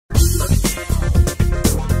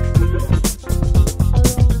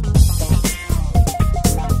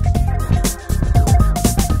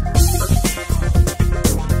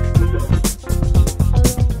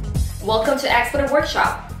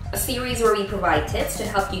Workshop, a series where we provide tips to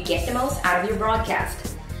help you get the most out of your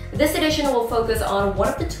broadcast. This edition will focus on one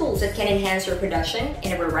of the tools that can enhance your production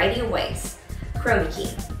in a variety of ways: Chroma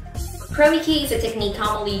key. Chroma key is a technique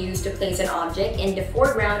commonly used to place an object in the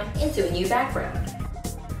foreground into a new background.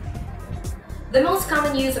 The most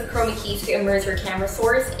common use of Chroma key is to immerse your camera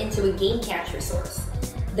source into a game capture source.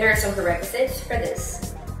 There are some prerequisites for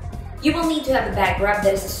this. You will need to have a backdrop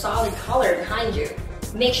that is a solid color behind you.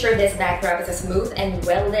 Make sure this backdrop is as smooth and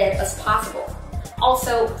well lit as possible.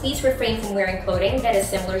 Also, please refrain from wearing clothing that is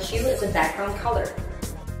similar to as a background color.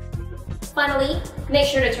 Finally, make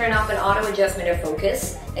sure to turn off an auto adjustment of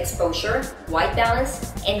focus, exposure, white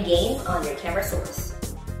balance, and gain on your camera source.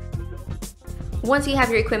 Once you have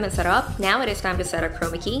your equipment set up, now it is time to set up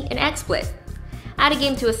Chroma key in XSplit. Add a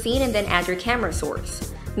game to a scene and then add your camera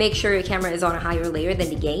source. Make sure your camera is on a higher layer than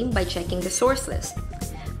the game by checking the source list.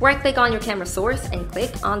 Right-click on your camera source and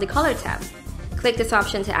click on the Color tab. Click this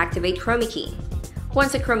option to activate Chroma key.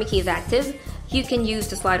 Once the Chroma key is active, you can use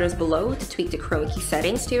the sliders below to tweak the Chroma key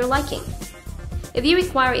settings to your liking. If you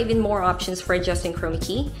require even more options for adjusting Chroma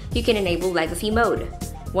key, you can enable Legacy mode.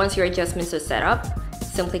 Once your adjustments are set up,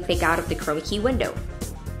 simply click out of the Chroma key window.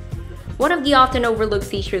 One of the often overlooked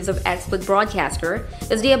features of XSplit Broadcaster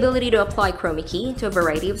is the ability to apply Chroma key to a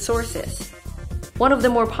variety of sources. One of the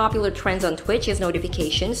more popular trends on Twitch is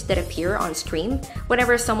notifications that appear on stream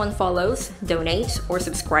whenever someone follows, donates, or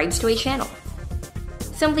subscribes to a channel.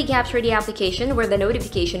 Simply capture the application where the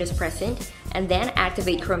notification is present and then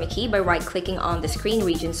activate Chroma key by right-clicking on the screen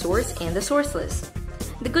region source and the source list.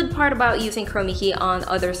 The good part about using Chroma key on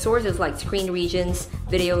other sources like screen regions,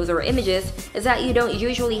 videos, or images is that you don't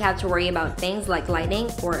usually have to worry about things like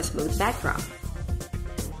lighting or a smooth backdrop.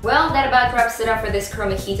 Well, that about wraps it up for this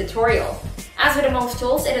Chroma key tutorial. As with most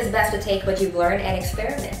tools, it is best to take what you've learned and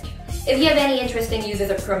experiment. If you have any interesting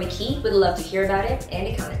uses of Chroma key, we'd love to hear about it in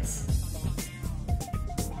the comments.